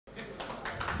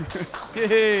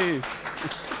Yay!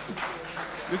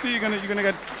 You see, you're gonna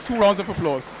get 2 rounds of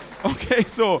applause. Okay,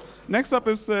 so next up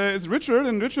is Richard,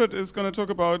 and Richard is gonna talk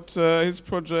about his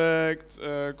project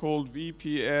called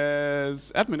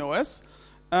vpsAdminOS,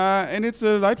 and it's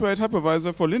a lightweight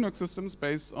hypervisor for Linux systems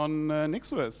based on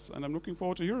NixOS, and I'm looking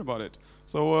forward to hear about it.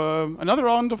 So another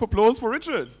round of applause for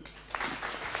Richard.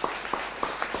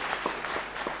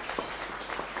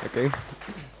 Okay.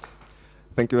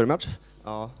 Thank you very much.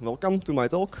 Welcome to my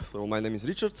talk. So my name is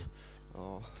Richard.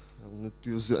 I'll need to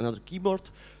use another keyboard.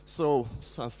 So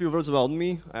a few words about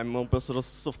me. I'm an open source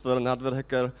software and hardware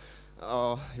hacker.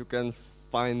 You can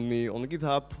find me on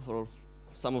GitHub, or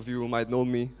some of you might know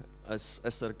me as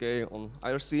SRK on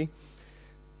IRC.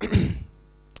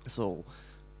 So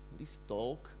this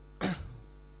talk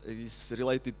is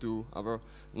related to our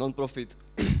non-profit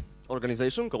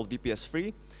organization called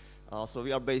vps3. So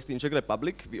we are based in Czech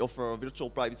Republic. We offer virtual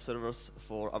private servers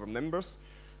for our members.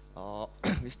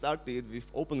 We started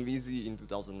with OpenVZ in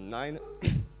 2009,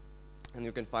 and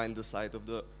you can find the site of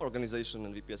the organization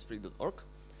on vps3.org.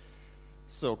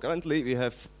 So currently we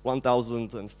have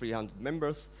 1,300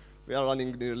 members. We are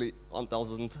running nearly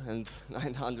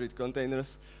 1,900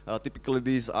 containers. Typically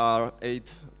these are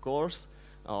 8 cores,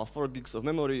 4 gigs of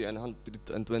memory and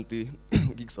 120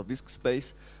 gigs of disk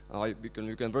space.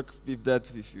 You can work with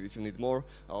that if you need more.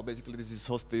 Basically, this is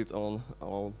hosted on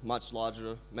much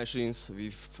larger machines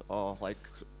with like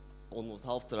almost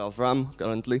half tera of RAM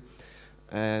currently,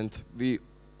 and we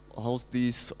host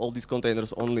all these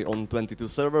containers only on 22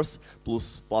 servers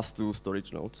plus +2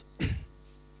 storage nodes.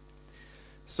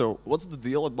 So, what's the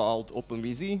deal about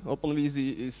OpenVZ?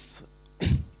 OpenVZ is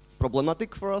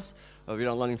problematic for us. We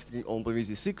are running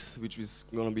OpenVZ 6, which is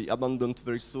going to be abandoned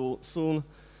very soon.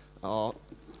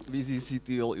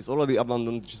 VZCTL is already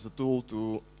abandoned, which is a tool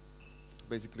to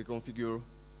basically configure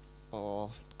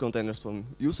containers from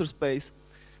user space.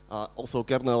 Also,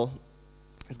 kernel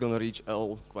is going to reach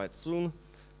L quite soon.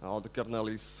 The kernel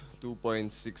is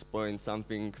 2.6 point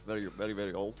something,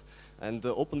 very old. And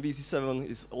OpenVZ 7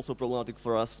 is also problematic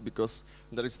for us because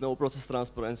there is no process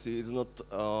transparency. It's not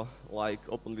like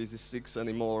OpenVZ 6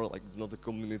 anymore, like it's not a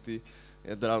community.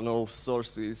 There are no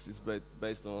sources. It's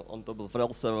based on top of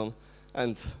RHEL 7.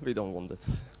 And we don't want that.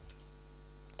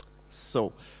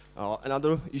 So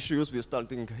another issues we're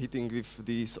starting hitting with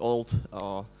this old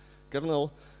kernel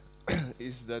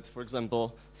is that, for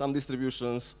example, some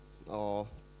distributions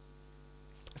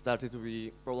started to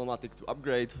be problematic to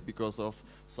upgrade because of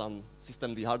some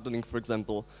system dehardening. For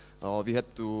example, we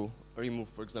had to remove,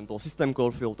 for example, system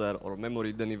core filter or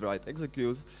memory deniv write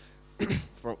execute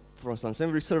from some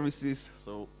memory services,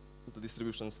 so the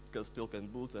distributions still can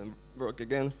boot and work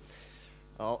again.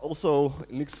 Also,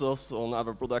 NixOS on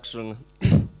our production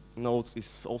nodes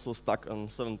is also stuck on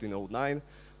 1709.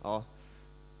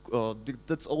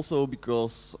 That's also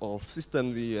because of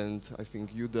systemd and I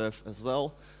think UDEV as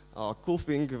well. Cool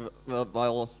thing,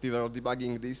 while we were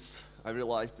debugging this, I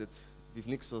realized that with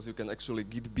NixOS you can actually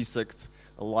git bisect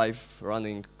a live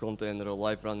running container, a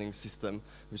live running system,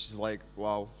 which is like,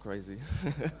 wow, crazy.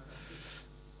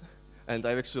 And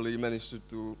I've actually managed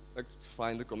to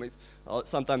find the commit.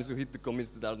 Sometimes you hit the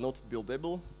commits that are not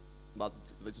buildable, but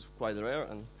which is quite rare.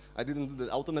 And I didn't do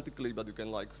that automatically, but you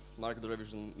can like mark the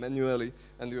revision manually,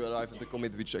 and you arrive at the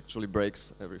commit which actually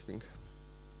breaks everything.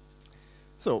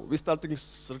 So we started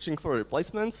searching for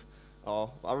replacements.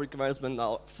 Our requirements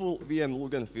are full VM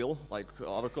look and feel. Like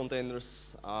our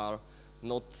containers are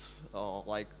not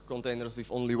like containers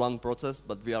with only one process,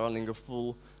 but we are running a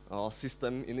full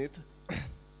system in it.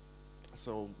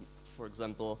 So, for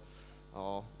example,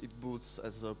 it boots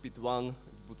as a PIT1, it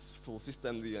boots full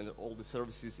systemd and all the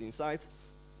services inside.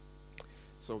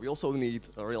 So we also need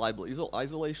a reliable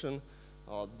isolation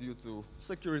due to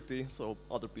security, so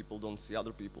other people don't see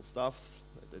other people's stuff.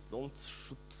 They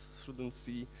shouldn't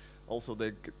see. Also,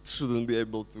 they shouldn't be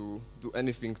able to do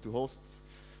anything to hosts.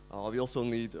 We also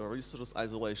need a resource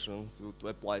isolation to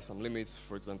apply some limits,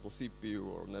 for example, CPU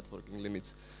or networking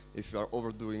limits if you are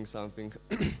overdoing something.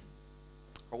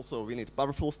 Also, we need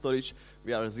powerful storage.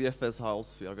 We are a ZFS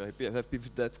house. We are happy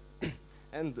with that,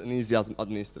 and an easy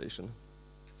administration.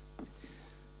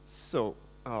 So,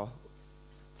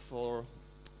 for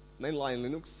mainline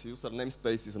Linux, user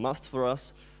namespace is a must for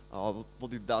us.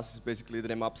 What it does is basically it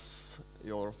remaps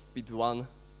your PIT1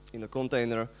 in a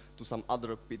container to some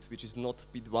other PIT, which is not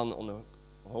PIT1 on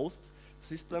a host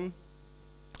system.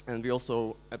 And we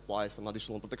also apply some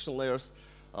additional protection layers.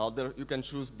 There you can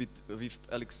choose with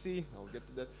LXC, I'll get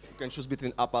to that. You can choose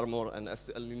between AppArmor and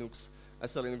SL Linux.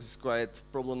 SL Linux is quite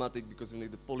problematic because you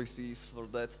need the policies for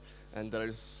that, and there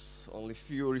is only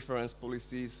few reference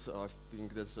policies. I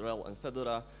think that's RHEL and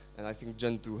Fedora, and I think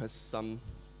Gentoo has some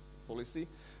policy.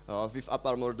 With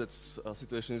AppArmor, that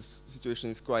situation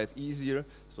is quite easier,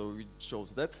 so we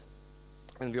chose that.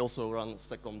 And we also run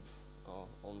seccomp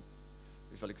on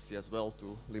with LXC as well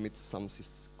to limit some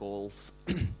syscalls.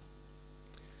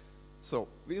 So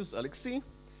we use LXC.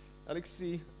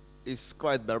 LXC is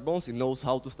quite bare bones. It knows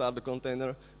how to start the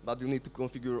container, but you need to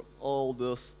configure all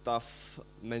the stuff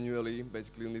manually.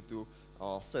 Basically, you need to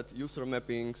set user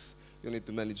mappings, you need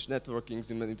to manage networkings,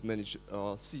 you need to manage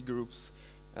C groups.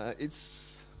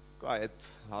 It's quite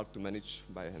hard to manage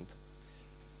by hand.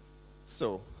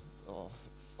 So,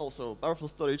 also powerful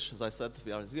storage, as I said,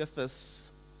 we are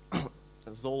ZFS,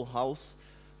 Zol house,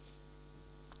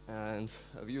 and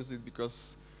we use it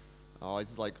because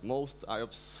it's like most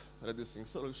IOPS reducing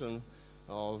solution.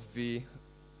 We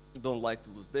don't like to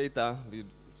lose data.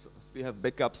 We have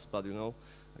backups, but you know,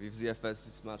 with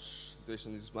ZFS,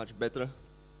 situation is much better.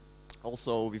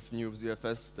 Also, with new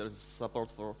ZFS, there's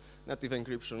support for native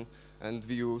encryption, and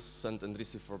we use send and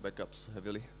receive for backups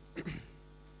heavily.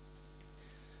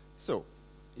 So,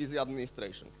 easy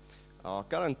administration.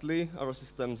 Currently, our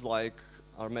systems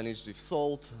are managed with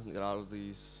Salt. There are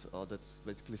these, that's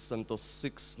basically CentOS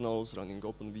 6 nodes running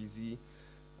OpenVZ.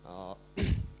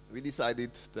 We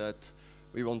decided that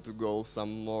we want to go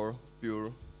some more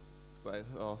pure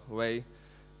way.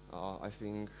 I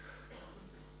think,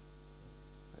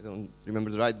 I don't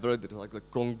remember the right word, it's like the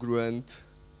congruent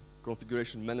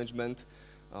configuration management,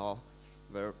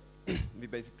 where we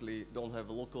basically don't have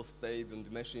a local state on the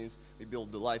machines. We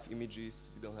build the live images.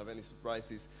 We don't have any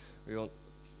surprises. We want,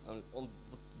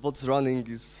 what's running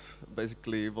is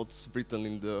basically what's written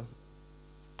in the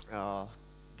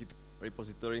Git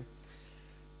repository.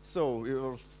 So we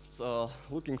were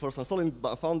looking for some solid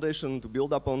foundation to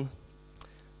build upon,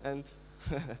 and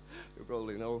you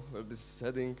probably know where this is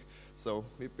heading. So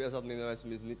vpsAdminOS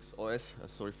means NixOS.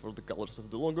 Sorry for the colors of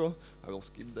the logo. I will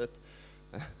skip that.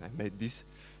 I made this.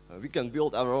 We can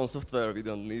build our own software. We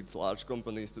don't need large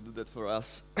companies to do that for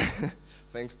us.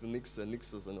 Thanks to Nix and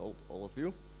Nixos and all of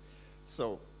you.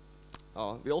 So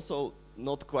we also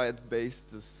not quite based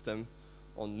the system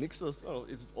on Nixos. Well,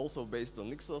 it's also based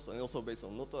on Nixos and also based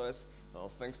on NotOS.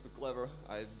 Thanks to Clever,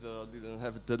 I didn't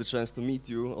have the chance to meet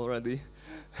you already.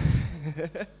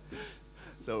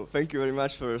 So thank you very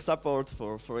much for your support,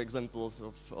 for examples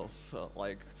of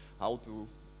like how to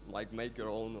make your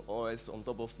own OS on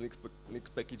top of Nix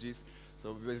packages.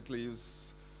 So we basically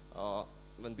use,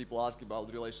 when people ask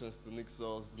about relations to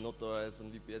Nixos, NotOS,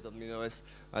 and vpsAdminOS,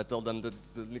 I tell them that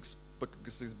the Nix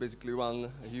package is basically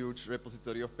one huge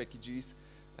repository of packages,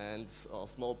 and a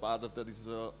small part of that is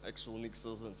actual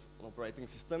Nixos and operating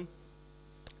system.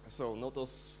 So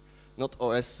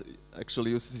NotOS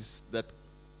actually uses that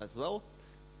as well.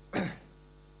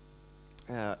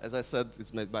 As I said,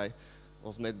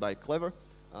 was made by Clever.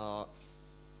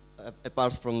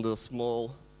 Apart from the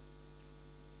small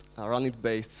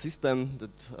run-it-based system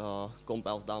that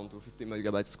compiles down to 50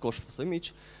 megabytes COSH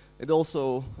image, it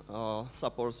also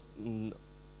supports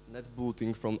net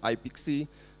booting from iPXE,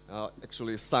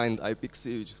 actually signed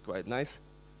iPXE, which is quite nice.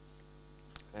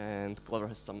 And Clever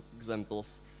has some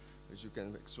examples which you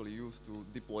can actually use to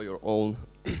deploy your own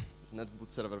netboot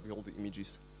server with all the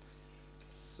images.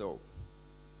 So,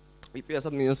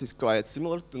 vpsAdminOS is quite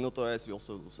similar to NotOS. We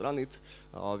also use Runit.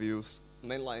 We use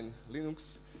mainline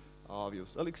Linux. We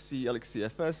use LXC,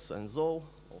 LXCFS, and Zol,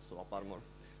 also AppArmor.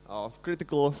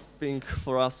 Critical thing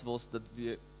for us was that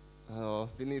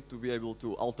we need to be able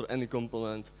to alter any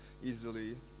component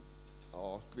easily,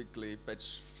 quickly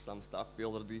patch some stuff. We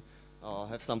already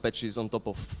have some patches on top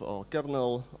of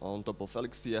kernel, on top of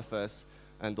LXCFS,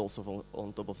 and also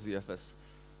on top of ZFS.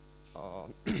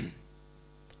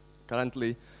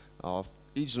 Currently,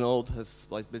 each node has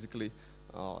basically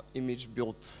image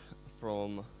built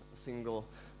from a single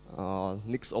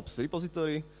NixOps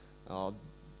repository.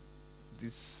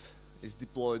 This is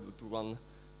deployed to one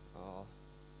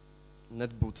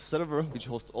netboot server, which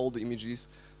hosts all the images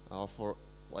for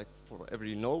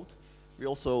every node. We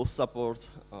also support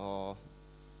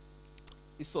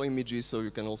ISO images, so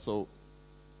you can also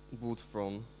boot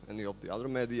from any of the other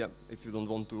media if you don't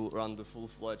want to run the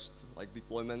full-fledged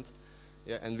deployment.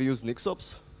 Yeah, and we use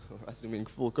NixOps, assuming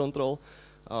full control.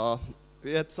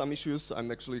 We had some issues.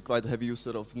 I'm actually quite a heavy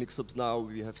user of NixOps now.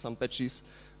 We have some patches.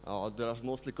 There are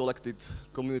mostly collected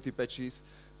community patches.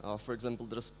 For example,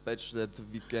 there's a patch that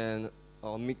we can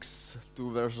mix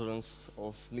two versions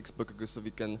of NixCon, so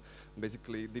we can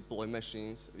basically deploy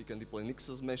machines. We can deploy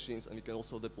Nixos machines, and we can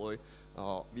also deploy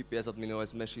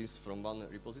vpsAdminOS machines from one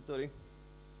repository.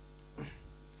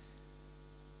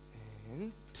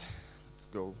 And let's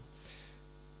go.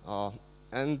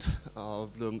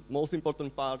 The most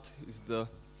important part is the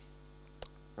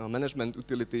management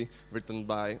utility written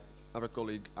by our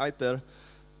colleague Aiter,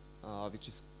 which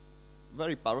is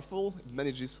very powerful. It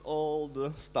manages all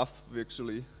the stuff you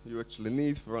actually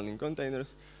need for running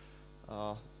containers.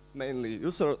 Mainly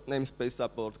user namespace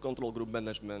support, control group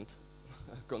management,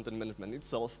 content management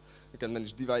itself. You can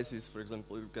manage devices. For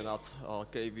example, you can add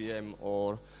KVM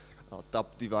or tab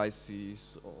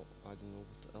devices, or I don't know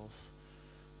what else.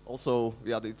 Also,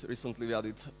 recently we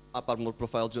added AppArmor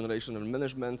profile generation and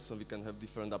management, so we can have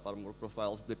different AppArmor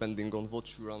profiles depending on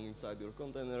what you run inside your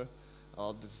container.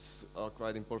 This is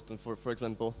quite important. For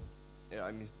example, yeah,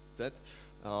 I missed that.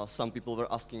 Some people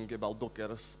were asking about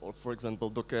Docker, or for example,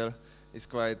 Docker is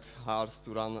quite hard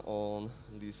to run on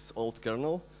this old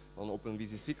kernel, on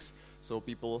OpenVZ6. So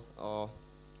people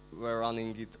were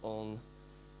running it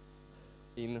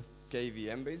in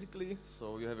KVM basically.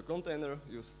 So you have a container,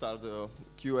 you start a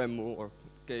QEMU or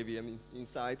KVM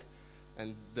inside,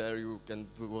 and there you can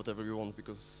do whatever you want,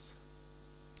 because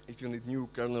if you need new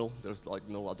kernel, there's like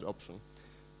no other option.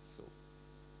 So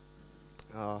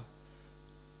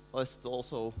OS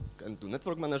also can do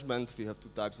network management. We have two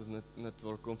types of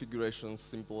network configurations: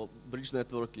 simple bridge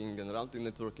networking and routing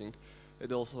networking.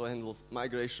 It also handles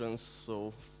migrations.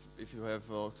 So if you have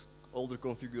older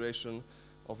configuration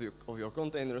of your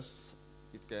containers,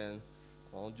 it can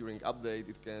during update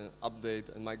it can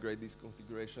update and migrate these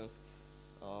configurations.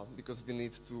 Because we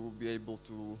need to be able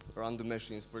to run the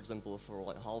machines, for example, for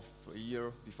like half a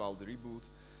year without the reboot.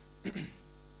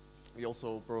 We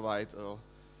also provide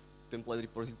template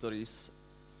repositories,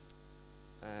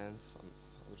 and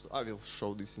I will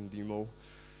show this in demo.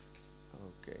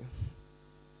 Okay.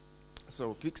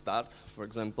 So quick start, for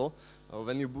example,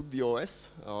 when you boot the OS,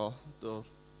 the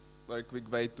very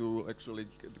quick way to actually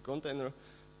get the container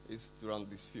is to run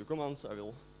these few commands. I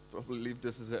will probably leave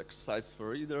this as an exercise for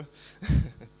reader.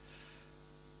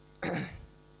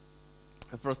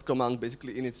 The first command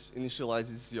basically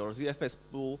initializes your ZFS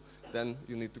pool. Then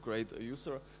you need to create a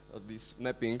user. This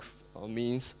mapping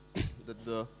means that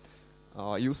the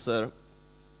user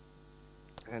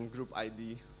and group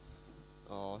ID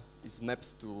is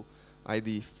mapped to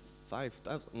ID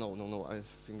 5000. No, I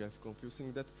think I'm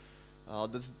confusing that.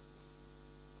 That's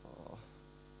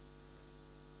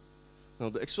no,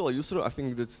 the actual user, I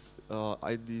think that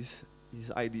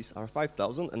his IDs are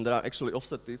 5000, and they are actually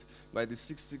offsetted by the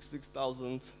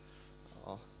 666,000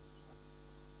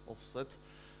 offset,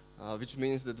 which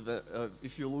means that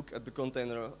if you look at the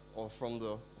container from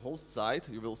the host side,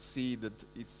 you will see that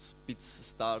its bits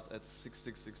start at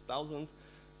 666,000,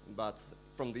 but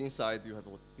from the inside you have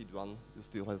like PID1, you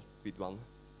still have PID1.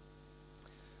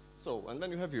 So, and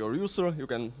when you have your user, you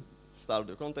can start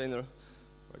the container,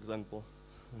 for example,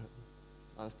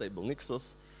 unstable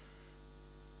Nixos.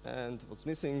 And what's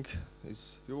missing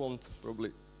is you want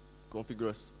probably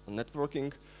configure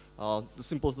networking. The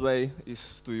simplest way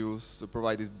is to use the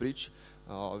provided bridge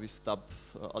with tab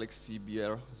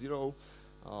alexcbr0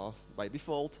 by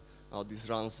default. This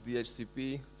runs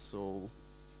DHCP, so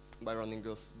by running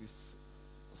this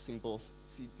simple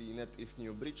ctnet if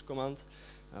new bridge command,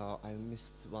 I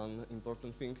missed one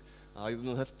important thing. You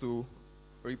don't have to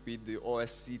repeat the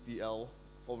osctl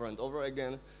over and over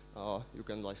again. You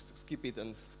can like skip it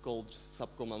and call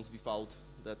subcommands without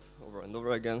that over and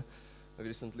over again. I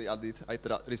recently added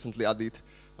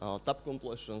tab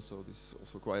completion, so this is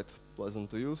also quite pleasant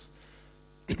to use.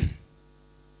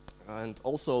 And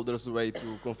also there's a way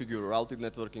to configure routed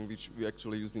networking, which we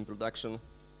actually used in production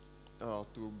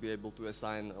to be able to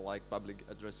assign like public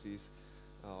addresses,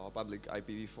 public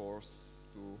IPv4s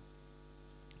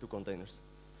to containers.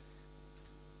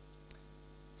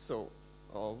 So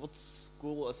what's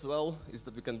cool as well is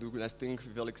that we can do nesting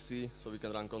with LXC, so we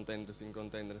can run containers in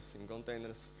containers in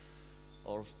containers.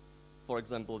 Or, for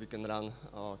example, we can run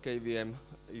KVM,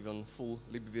 even full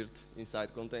libvirt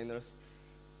inside containers.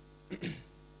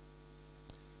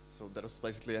 So there's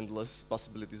basically endless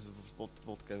possibilities of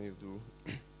what can you do.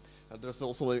 And there's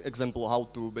also an example how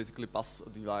to basically pass a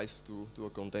device to a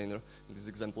container. In this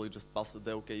example, you just pass the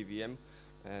dev KVM,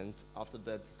 and after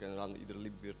that you can run either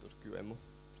libvirt or QEMU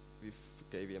with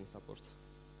KVM support.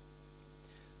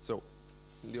 So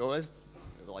in the OS,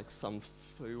 like some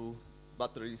few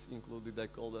batteries included, I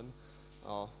call them.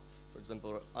 For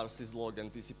example, rsyslog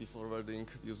and TCP forwarding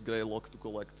use Graylog to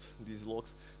collect these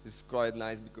logs. This is quite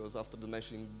nice because after the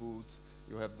machine boot,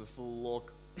 you have the full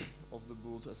log of the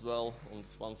boot as well on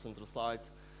this one central site.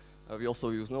 We also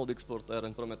use Node Exporter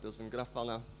and Prometheus and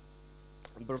Grafana.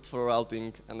 Bird for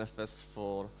routing, NFS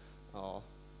for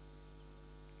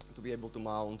to be able to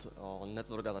mount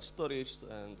network attached storage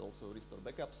and also restore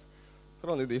backups.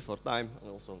 Cronid for time,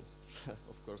 and also,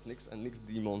 of course, Nix and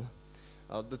NixDaemon.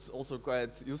 That's also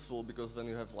quite useful because when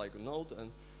you have like a node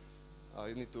and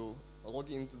you need to log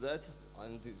into that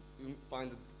and you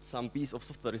find that some piece of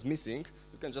software is missing,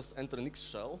 you can just enter Nix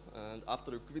shell, and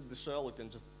after you quit the shell, you can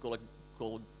just collect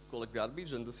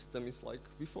garbage, and the system is like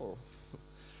before.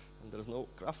 And there's no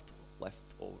craft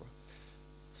left over.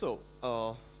 So,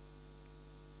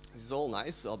 this is all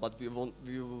nice, but we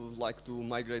would like to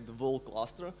migrate the whole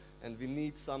cluster, and we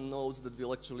need some nodes that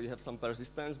will actually have some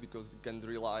persistence because we can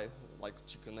rely, like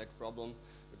chicken egg problem,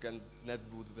 you can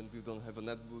netboot when you don't have a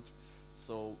netboot.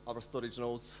 So our storage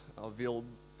nodes will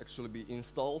actually be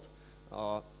installed.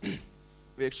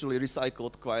 We actually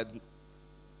recycled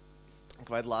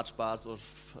quite large parts of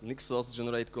NixOS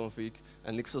generate config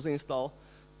and NixOS install.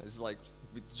 It's like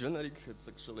a bit generic. It's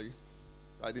actually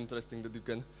quite interesting that you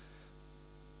can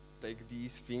take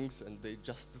these things and they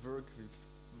just work with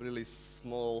really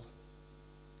small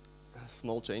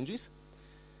changes.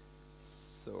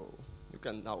 So you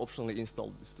can now optionally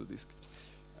install this to disk.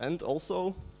 And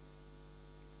also,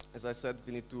 as I said,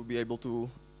 we need to be able to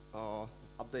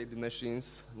update the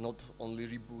machines, not only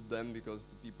reboot them, because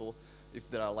the people, if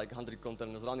there are like 100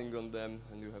 containers running on them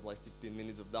and you have like 15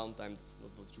 minutes of downtime, that's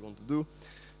not what you want to do.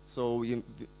 So we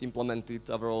implemented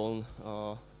our own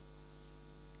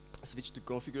switch to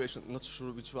configuration. Not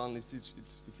sure which one is it,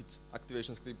 if it's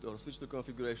activation script or switch to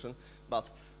configuration, but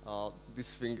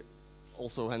this thing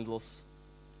also handles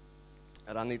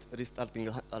restarting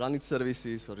runit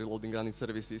services or reloading runit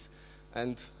services,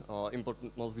 and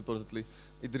most importantly,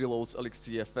 it reloads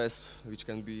LXCFS, which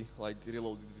can be like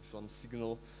reloaded with some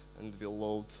signal and will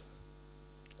load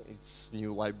its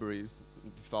new library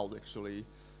without actually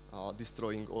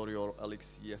destroying all your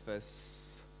LXCFS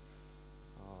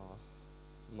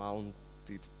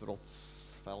mounted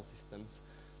procs file systems.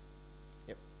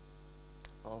 Yep.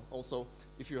 Also,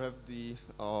 if you have the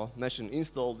machine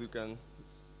installed, you can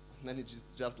manage it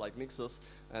just like NixOS,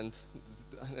 and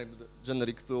the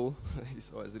generic tool is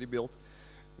OS rebuild,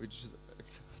 which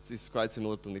is quite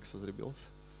similar to NixOS rebuild.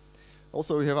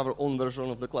 Also, we have our own version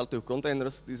of declarative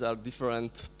containers. These are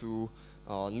different to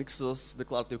NixOS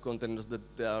declarative containers that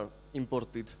they are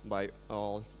imported by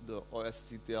the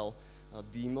OSCTL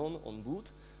daemon on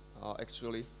boot.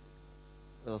 Actually,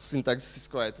 syntax is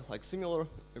quite like similar.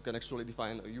 You can actually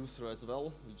define a user as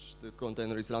well, which the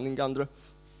container is running under.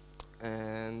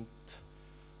 And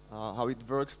how it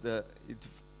works,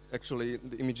 actually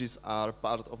the images are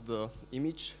part of the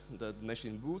image that the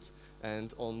machine boots,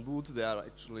 and on boot they are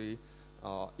actually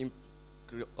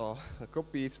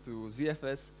copied to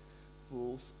ZFS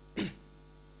pools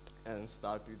and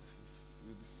started if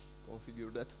you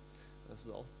configure that as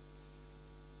well.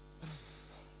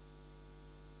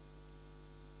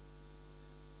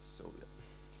 So yeah.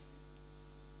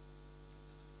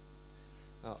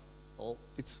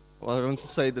 Well, I want to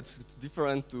say that it's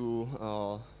different to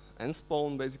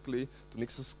nspawn, basically, to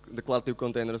NixOS declarative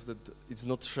containers, that it's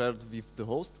not shared with the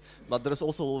host, but there's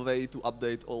also a way to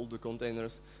update all the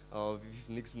containers with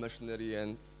Nix machinery,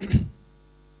 and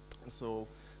so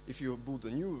if you boot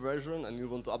a new version and you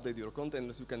want to update your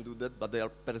containers, you can do that, but they are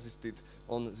persisted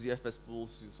on ZFS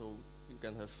pools, so you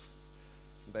can have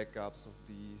backups of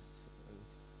these.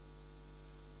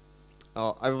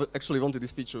 I actually wanted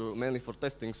this feature mainly for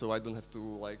testing, so I don't have to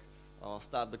like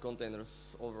start the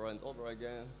containers over and over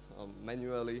again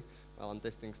manually while I'm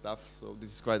testing stuff. So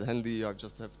this is quite handy. I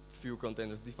just have few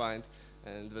containers defined,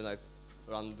 and when I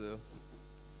run the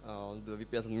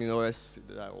vpsAdminOS,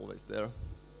 they are always there.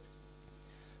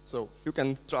 So you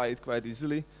can try it quite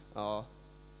easily.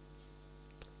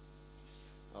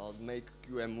 Make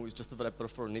QEMU is just a wrapper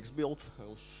for Nix build. I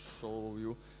will show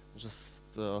you just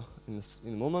in a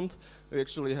moment. We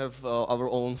actually have our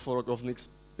own fork of Nix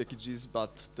packages,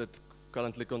 but that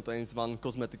currently contains one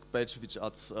cosmetic patch which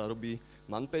adds Ruby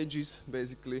man pages,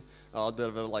 basically.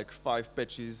 There were like 5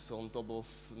 patches on top of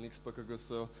Nix packages,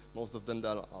 so most of them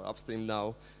are upstream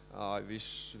now. I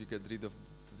wish we get rid of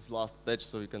this last patch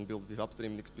so you can build with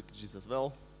upstream Nix packages as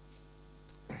well.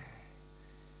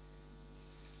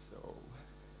 So,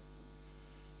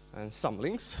 and some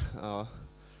links.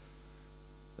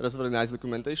 There's very nice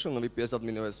documentation on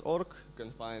vpsAdminOS.org. You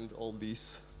can find all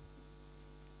these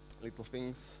little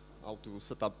things how to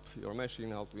set up your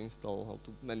machine, how to install, how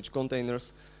to manage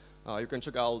containers, you can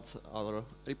check out our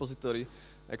repository.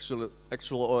 Actual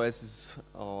OS is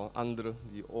under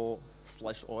the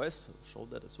O/OS, I'll show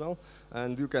that as well.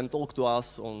 And you can talk to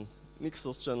us on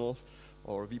NixOS channels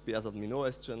or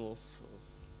vpsAdminOS channels.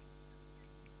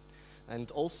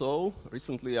 And also,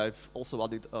 recently I've also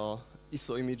added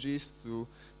ISO images to,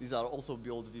 these are also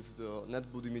built with the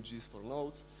netboot images for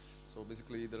nodes. So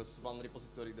basically there's one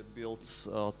repository that builds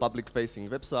a public-facing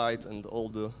website and all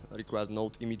the required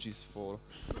node images for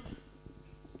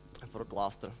a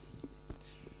cluster.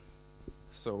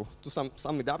 So to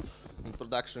sum it up, in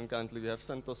production currently we have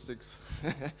CentOS 6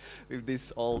 with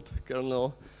this old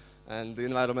kernel, and the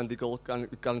environment we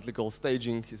currently call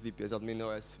staging is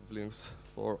vpsAdminOS with Linux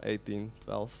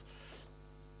 4.18.12.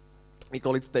 We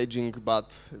call it staging,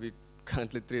 but we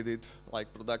currently treat it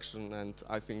like production, and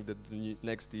I think that the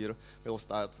next year we'll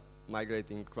start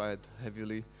migrating quite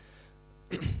heavily.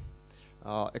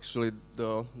 Actually,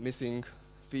 the missing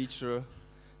feature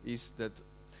is that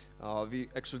we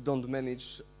actually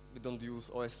don't use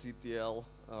OSCTL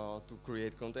to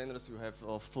create containers. You have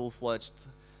a full-fledged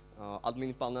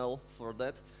admin panel for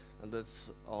that, and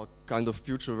that's kind of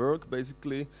future work,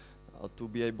 basically, to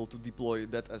be able to deploy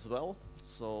that as well.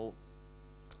 So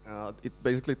it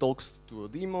basically talks to a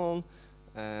daemon,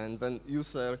 and when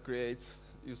user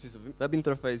uses a web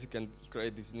interface, you can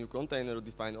create this new container,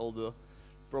 define all the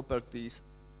properties,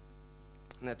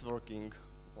 networking,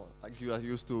 like you are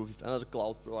used to with other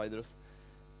cloud providers.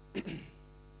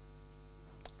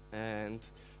 And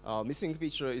missing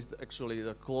feature is actually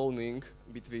the cloning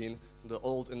between the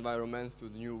old environment to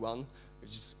the new one,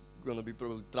 which is going to be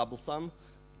probably troublesome.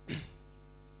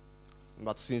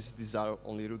 But since these are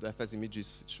only root.fs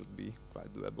images, it should be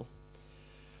quite doable.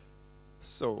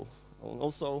 So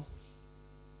also,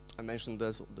 I mentioned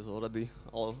this already,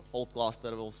 our old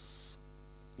cluster was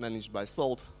managed by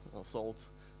Salt. Salt,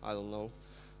 I don't know.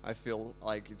 I feel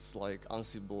like it's like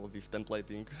Ansible with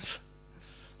templating.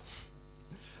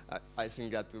 I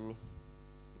think that too.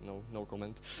 No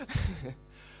comment.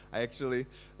 We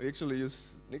actually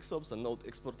use NixOps and Node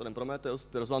Exporter and Prometheus.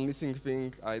 There's one missing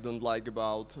thing I don't like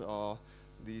about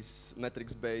this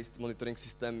metrics-based monitoring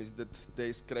system is that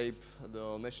they scrape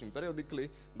the machine periodically,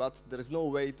 but there is no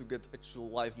way to get actual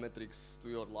live metrics to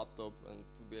your laptop and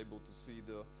to be able to see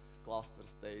the cluster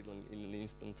state in an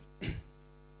instant.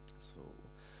 So,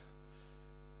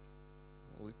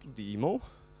 a little demo.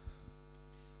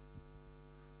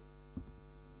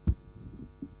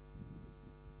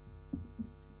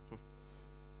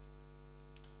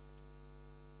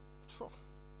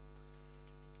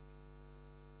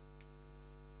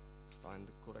 Find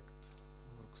the correct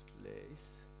workspace.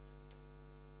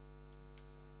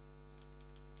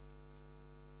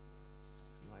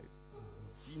 My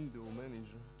window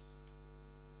manager.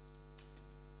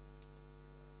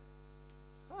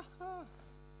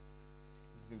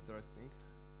 This is interesting.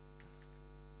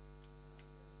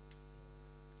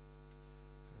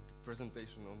 And the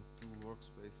presentation on 2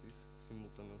 workspaces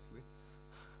simultaneously.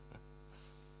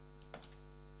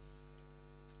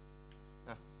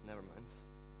 Never mind.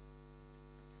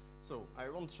 So I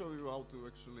won't show you how to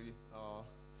actually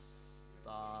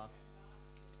start.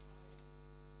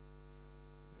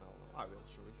 No, I will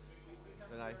show it.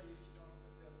 Then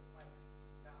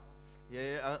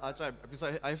yeah, I'll try because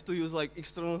I have to use like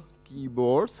external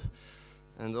keyboard,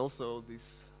 and also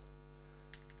this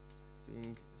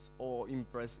thing.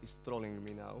 Impress is trolling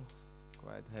me now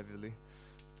quite heavily.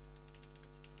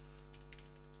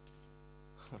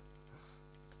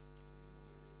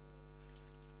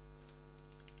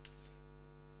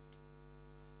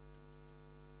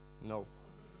 No.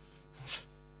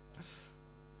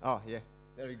 Oh, yeah,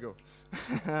 there we go.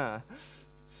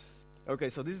 Okay,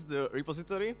 so this is the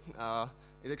repository.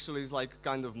 It actually is like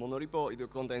kind of monorepo.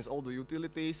 It contains all the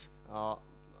utilities.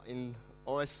 In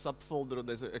OS subfolder,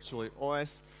 there's actually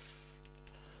OS.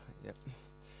 Yeah.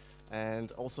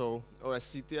 And also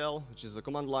OSCTL, which is a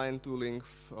command line tooling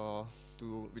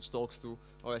which talks to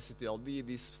OSCTLD.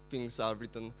 These things are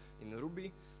written in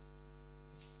Ruby.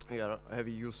 We are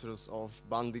heavy users of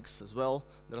Bandix as well.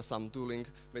 There are some tooling.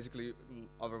 Basically,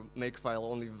 our makefile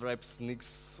only wraps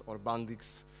Nix or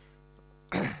Bandix.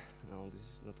 No, this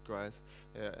is not quite.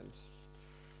 Yeah, and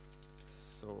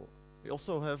so we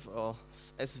also have a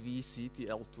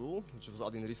svctl tool, which was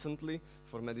added recently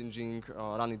for managing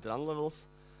run levels.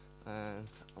 And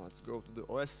let's go to the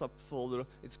OS subfolder.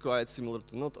 It's quite similar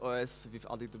to NotOS. We've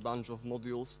added a bunch of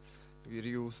modules. We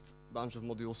reused a bunch of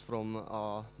modules from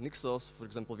NixOS. For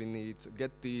example, we need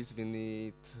getties, we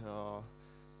need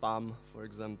PAM, for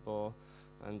example,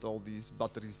 and all these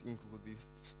batteries include this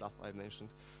stuff I mentioned.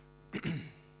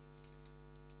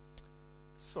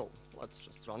 So let's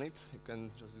just run it. You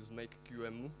can just use make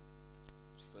QEMU,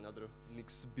 which is another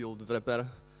Nix build wrapper.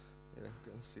 Yeah,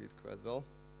 you can see it quite well.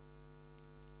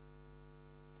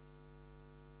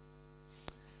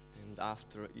 And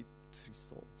after it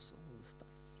resolves all the stuff,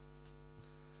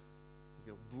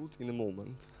 it will boot in a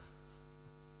moment.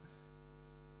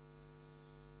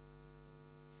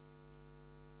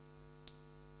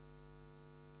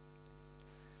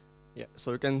 Yeah,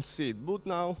 so you can see it boot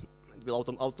now. It will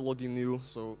auto log in you.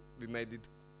 So we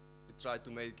tried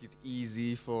to make it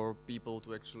easy for people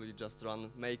to actually just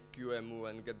run make QEMU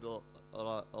and get the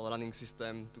running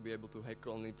system to be able to hack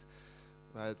on it,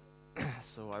 right?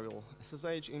 So I will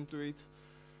SSH into it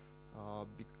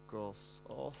because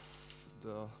of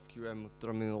the QEMU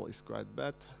terminal is quite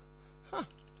bad. Huh.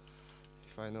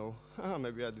 If I know,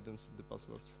 maybe I didn't set the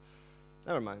password.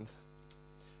 Never mind.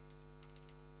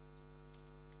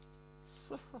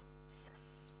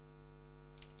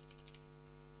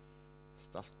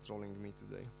 Stuff's trolling me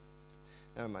today.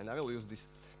 Never mind, I will use this.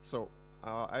 So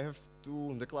I have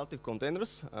two declarative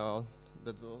containers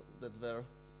that were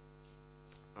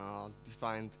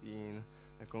defined in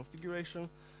a configuration.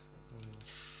 I will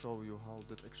show you how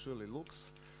that actually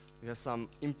looks. We have some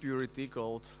impurity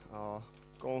called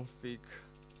config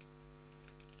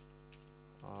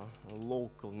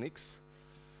local Nix,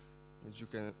 which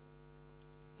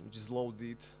is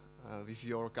loaded with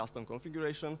your custom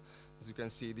configuration. As you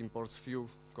can see, it imports few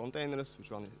containers,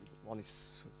 which one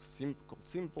is called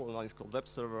simple and one is called web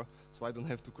server. So I don't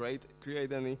have to create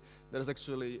any. There's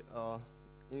actually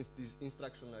this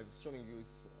instruction I was showing you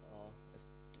is as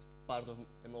part of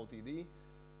MOTD.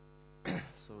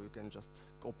 So you can just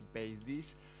copy paste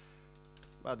these.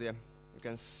 But yeah, you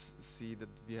can see that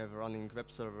we have a running web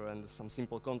server and some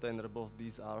simple container. Both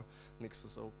these are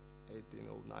Nixos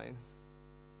 1809.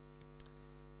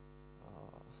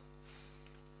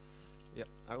 Yeah,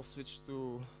 I will switch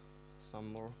to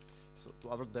some more, so to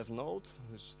our dev node,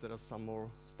 which there is some more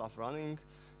stuff running.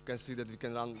 You can see that we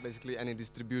can run basically any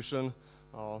distribution.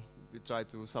 We try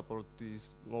to support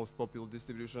these most popular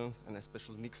distributions, and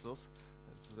especially Nixos.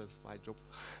 That's my job.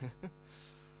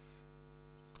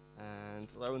 And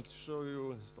what I want to show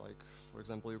you is, like, for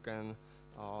example, you can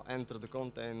enter the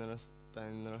containers.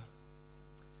 Let's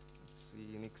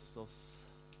see, Nixos.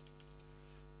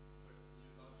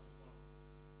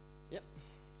 Yeah.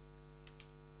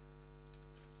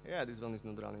 Yeah, this one is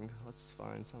not running. Let's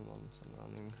find some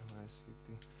running.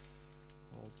 ICT.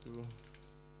 All two.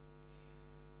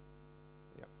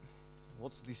 Yeah.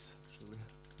 What's this actually?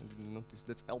 I didn't notice.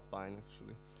 That's Alpine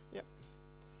actually. Yeah.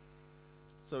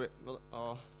 So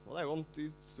well, what I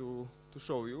wanted to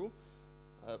show you,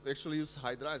 we actually use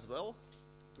Hydra as well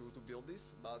to build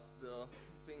this, but the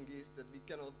thing is that we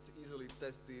cannot easily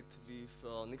test it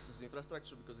with Nixos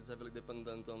infrastructure because it's heavily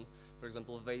dependent on, for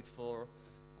example, wait for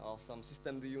some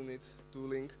systemd unit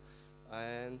tooling.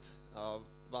 And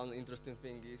one interesting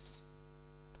thing is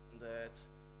that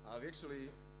we actually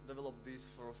developed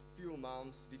this for a few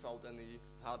months without any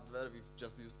hardware. We've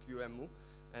just used QEMU,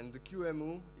 and the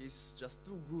QEMU is just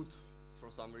too good for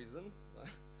some reason.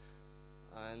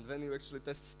 And when you actually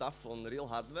test stuff on real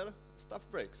hardware, stuff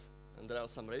breaks. And there are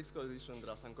some race collision, there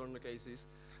are some corner cases.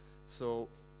 So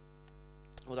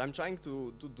what I'm trying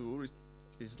to do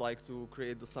is like to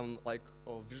create some like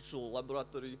a virtual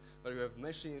laboratory where you have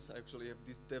machines. I actually have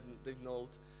this dev node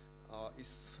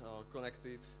is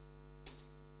connected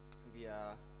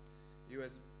via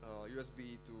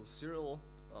USB to serial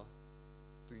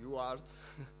to UART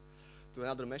to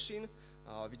another machine,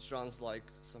 which runs like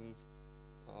some,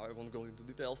 I won't go into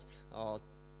details,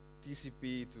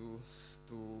 TCP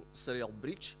to serial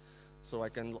bridge. So I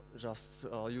can just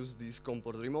use this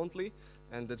comport remotely,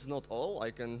 and that's not all.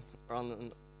 I can run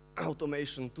an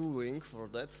automation tooling for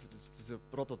that. This is a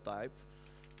prototype,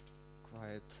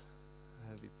 quite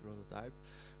heavy prototype,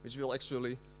 which will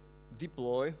actually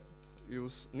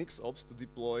use NixOps to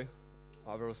deploy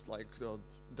our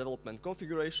development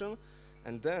configuration,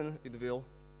 and then it will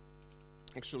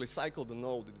actually cycle the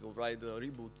node. It will write the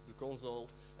reboot to the console,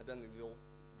 and then it will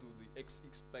do the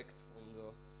expect on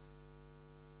the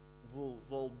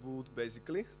whole boot,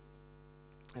 basically.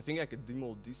 I think I could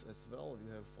demo this as well. We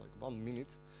have like 1 minute.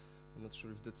 I'm not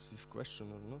sure if that's with question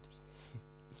or not.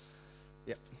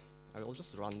 Yeah, I will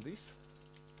just run this.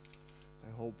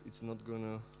 I hope it's not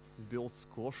gonna build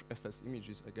squash FS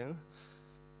images again.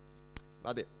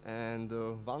 But yeah, and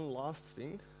one last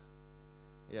thing.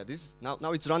 Yeah, this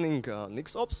now it's running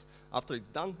NixOps. After it's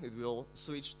done, it will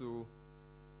switch to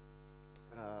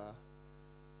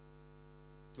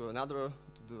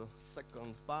the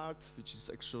second part, which is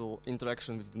actual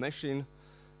interaction with the machine.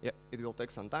 Yeah, it will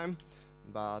take some time,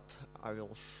 but I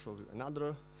will show you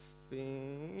another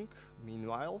thing.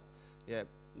 Meanwhile, yeah,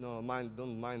 no,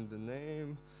 don't mind the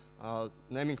name.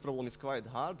 Naming problem is quite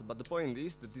hard, but the point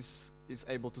is that this is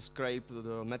able to scrape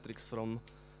the metrics from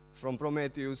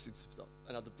Prometheus. It's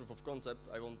another proof of concept.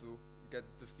 I want to get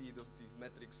the feed of the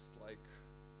metrics like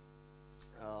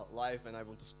live, and I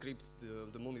want to script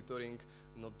the monitoring,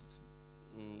 not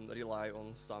rely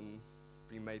on some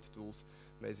pre-made tools,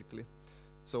 basically.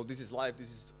 So this is live. This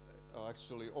is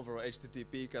actually over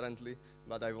HTTP currently,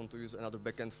 but I want to use another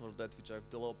backend for that, which I've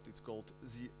developed. It's called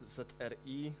ZRE.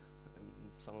 And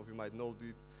some of you might know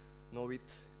it.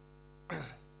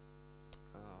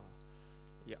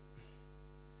 Yeah.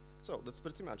 So that's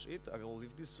pretty much it. I will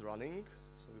leave this running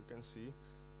so you can see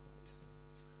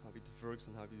how it works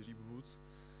and how it reboots.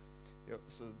 Yeah,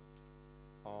 so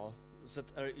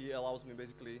ZRE allows me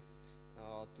basically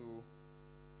to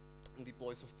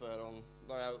deploy software on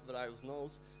various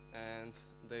nodes, and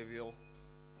they will,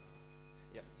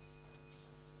 yeah.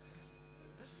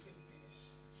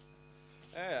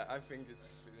 Yeah, I think it's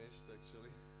finished actually.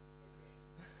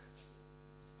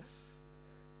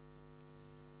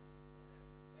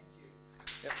 Thank you.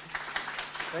 Yep.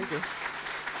 Thank you.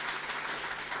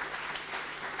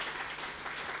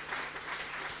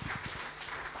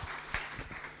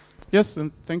 Yes,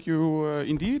 and thank you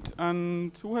indeed.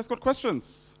 And who has got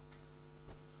questions?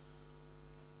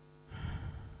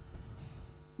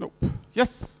 Nope.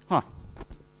 Yes. Huh.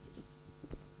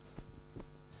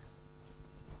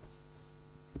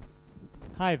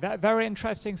 Hi, very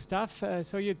interesting stuff.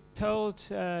 So you told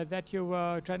that you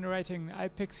were generating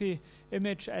iPXE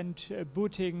image and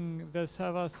booting the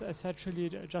servers essentially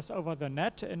just over the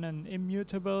net in an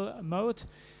immutable mode.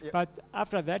 Yep. But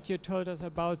after that, you told us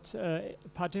about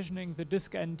partitioning the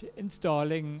disk and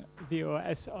installing the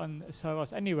OS on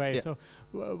servers anyway. Yep. So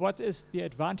what is the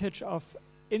advantage of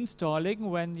installing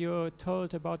when you're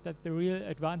told about that the real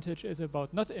advantage is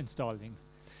about not installing?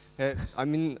 I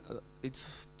mean,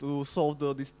 it's to solve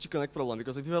this chicken egg problem,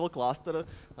 because if you have a cluster,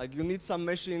 like you need some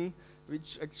machine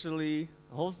which actually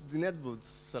hosts the netboot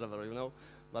server, you know.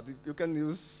 But you can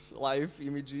use live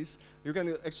images. You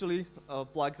can actually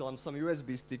plug on some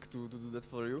USB stick to do that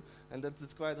for you, and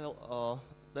that's quite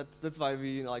that's why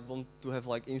we like want to have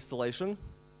like installation.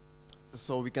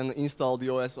 So we can install the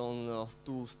OS on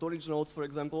 2 storage nodes, for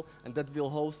example, and that will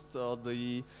host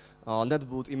the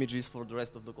netboot images for the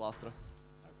rest of the cluster.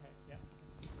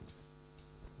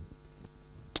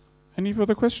 Any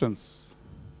further questions?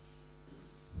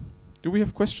 Do we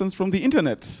have questions from the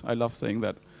internet? I love saying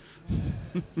that.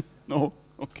 No?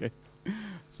 Okay.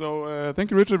 So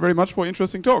thank you, Richard, very much for an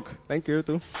interesting talk. Thank you,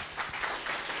 too.